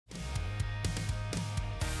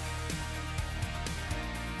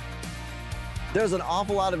There's an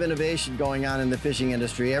awful lot of innovation going on in the fishing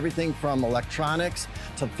industry, everything from electronics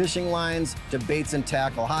to fishing lines to baits and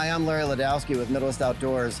tackle. Hi, I'm Larry Ladowski with Midwest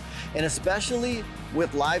Outdoors, and especially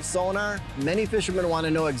with live sonar, many fishermen want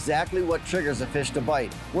to know exactly what triggers a fish to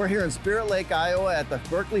bite. We're here in Spirit Lake, Iowa at the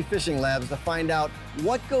Berkley Fishing Labs to find out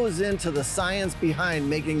what goes into the science behind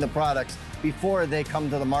making the products before they come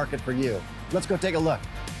to the market for you. Let's go take a look.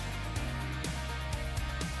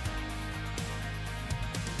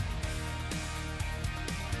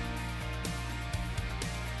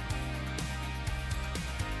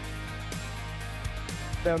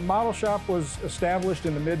 The model shop was established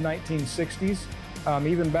in the mid-1960s.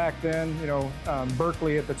 Even back then,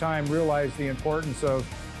 Berkley at the time realized the importance of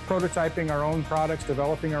prototyping our own products,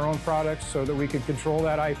 developing our own products so that we could control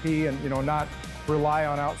that IP and not rely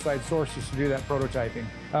on outside sources to do that prototyping.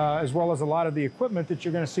 As well as a lot of the equipment that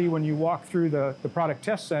you're going to see when you walk through the product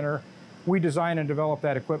test center, we design and develop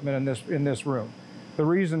that equipment in this room. The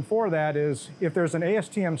reason for that is if there's an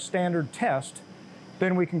ASTM standard test,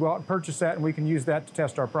 then we can go out and purchase that and we can use that to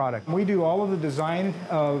test our product. We do all of the design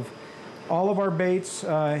of all of our baits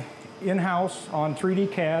in-house on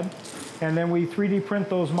 3D CAD, and then we 3D print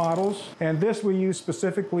those models. And this we use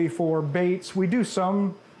specifically for baits. We do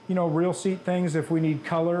some, reel seat things if we need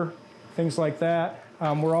color, things like that.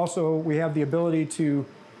 We have the ability to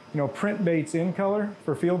print baits in color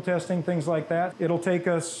for field testing, things like that. It'll take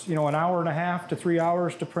us, an hour and a half to 3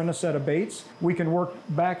 hours to print a set of baits. We can work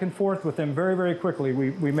back and forth with them very, very quickly.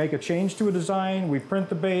 We make a change to a design, we print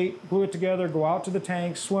the bait, glue it together, go out to the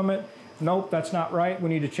tank, swim it. Nope, that's not right. We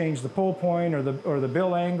need to change the pull point or the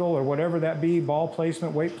bill angle or whatever that be, ball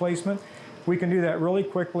placement, weight placement. We can do that really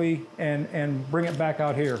quickly and bring it back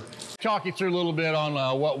out here. Talk you through a little bit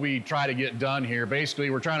on what we try to get done here. Basically,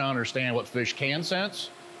 we're trying to understand what fish can sense.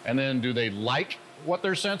 And then do they like what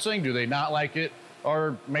they're sensing? Do they not like it?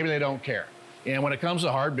 Or maybe they don't care. And when it comes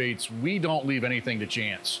to hard baits, we don't leave anything to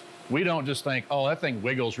chance. We don't just think, oh, that thing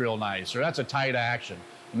wiggles real nice, or that's a tight action.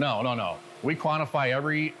 No, no, no. We quantify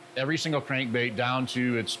every single crankbait down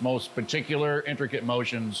to its most particular, intricate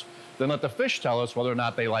motions, then let the fish tell us whether or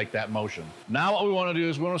not they like that motion. Now what we want to do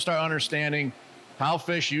is we want to start understanding how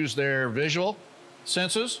fish use their visual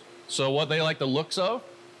senses, so what they like the looks of,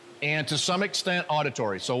 and to some extent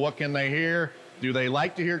auditory. So what can they hear? Do they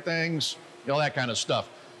like to hear things? All that kind of stuff.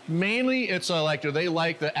 Mainly it's do they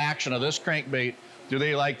like the action of this crankbait? Do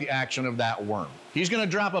they like the action of that worm? He's gonna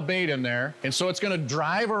drop a bait in there, and so it's gonna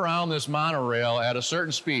drive around this monorail at a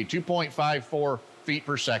certain speed, 2.54 feet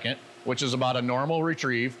per second, which is about a normal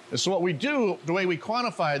retrieve. And so what we do, the way we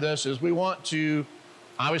quantify this is we want to,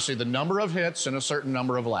 obviously the number of hits and a certain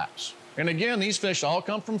number of laps. And again, these fish all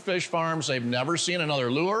come from fish farms. They've never seen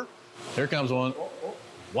another lure. Here comes one.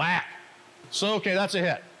 Whack. So, okay, that's a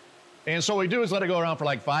hit. And so what we do is let it go around for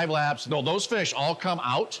like 5 laps. No, those fish all come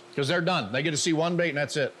out because they're done. They get to see one bait and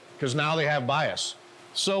that's it, because now they have bias.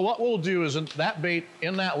 So what we'll do is that bait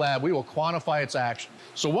in that lab, we will quantify its action.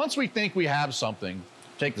 So once we think we have something,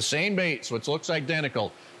 take the same bait, so it looks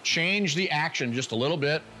identical, change the action just a little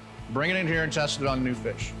bit, bring it in here and test it on new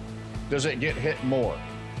fish. Does it get hit more?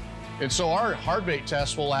 And so our hard bait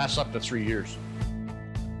tests will last up to 3 years.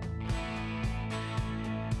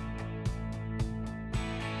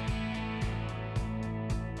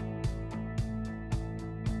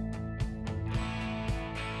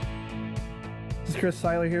 This is Chris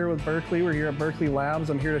Seiler here with Berkley. We're here at Berkley Labs.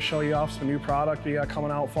 I'm here to show you off some new product we got coming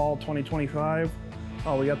out fall 2025.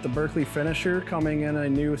 We got the Berkley Finisher coming in a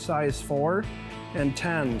new size 4 and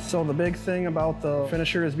 10. So the big thing about the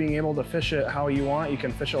Finisher is being able to fish it how you want. You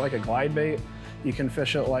can fish it like a glide bait. You can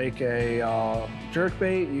fish it like a jerk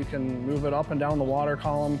bait. You can move it up and down the water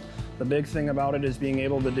column. The big thing about it is being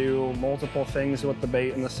able to do multiple things with the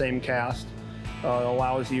bait in the same cast. It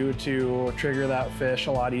allows you to trigger that fish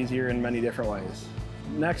a lot easier in many different ways.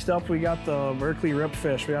 Next up, we got the Berkley Rip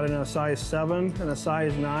Fish. We got it in a size 7 and a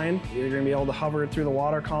size 9. You're gonna be able to hover it through the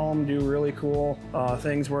water column, do really cool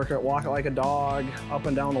things, walk it like a dog, up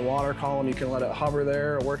and down the water column. You can let it hover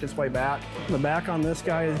there, work its way back. The back on this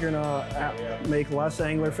guy is gonna make less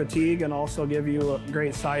angler fatigue and also give you a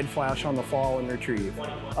great side flash on the fall and retrieve.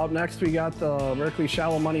 Up next, we got the Berkley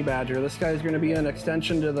Shallow Money Badger. This guy is gonna be an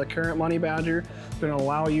extension to the current Money Badger. It's gonna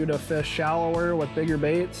allow you to fish shallower with bigger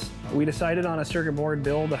baits. We decided on a circuit board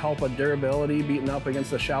build to help with durability, beating up against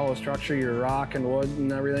the shallow structure, your rock and wood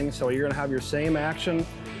and everything. So you're gonna have your same action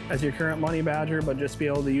as your current Money Badger, but just be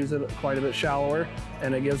able to use it quite a bit shallower,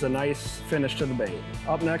 and it gives a nice finish to the bait.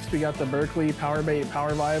 Up next, we got the Berkley Power Bait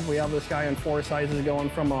Power Vibe. We have this guy in 4 sizes, going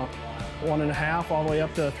from a 1.5 all the way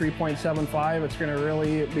up to 3.75. It's gonna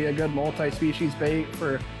really be a good multi-species bait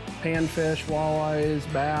for panfish, walleyes,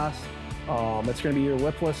 bass, It's going to be your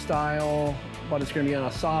whipless style, but it's going to be on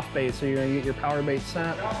a soft bait, so you're going to get your power bait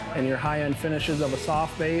scent and your high-end finishes of a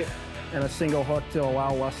soft bait and a single hook to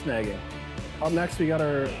allow less snagging. Up next, we got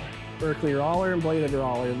our Berkley Roller and Bladed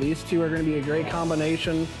Roller. These two are going to be a great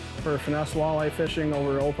combination for finesse walleye fishing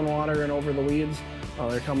over open water and over the weeds.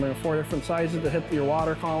 They're coming in 4 different sizes to hit your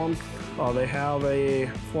water column. They have a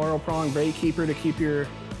floral prong bait keeper to keep your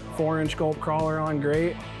 4-inch gulp crawler on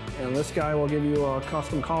great. And this guy will give you a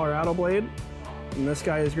custom Colorado blade. And this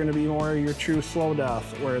guy is going to be more your true slow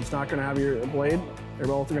death, where it's not going to have your blade. They're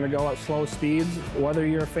both going to go at slow speeds. Whether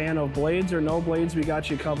you're a fan of blades or no blades, we got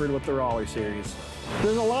you covered with the Raleigh series.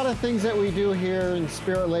 There's a lot of things that we do here in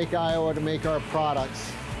Spirit Lake, Iowa to make our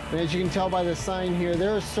products. And as you can tell by the sign here,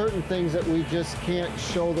 there are certain things that we just can't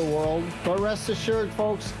show the world. But rest assured,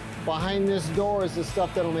 folks, behind this door is the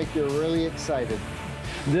stuff that'll make you really excited.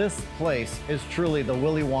 This place is truly the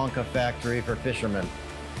Willy Wonka factory for fishermen.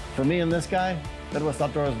 For me and this guy, Midwest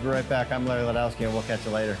Outdoors will be right back. I'm Larry Ladowski, and we'll catch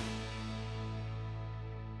you later.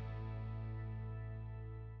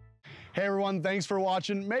 Hey everyone, thanks for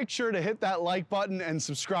watching. Make sure to hit that like button and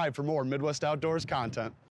subscribe for more Midwest Outdoors content.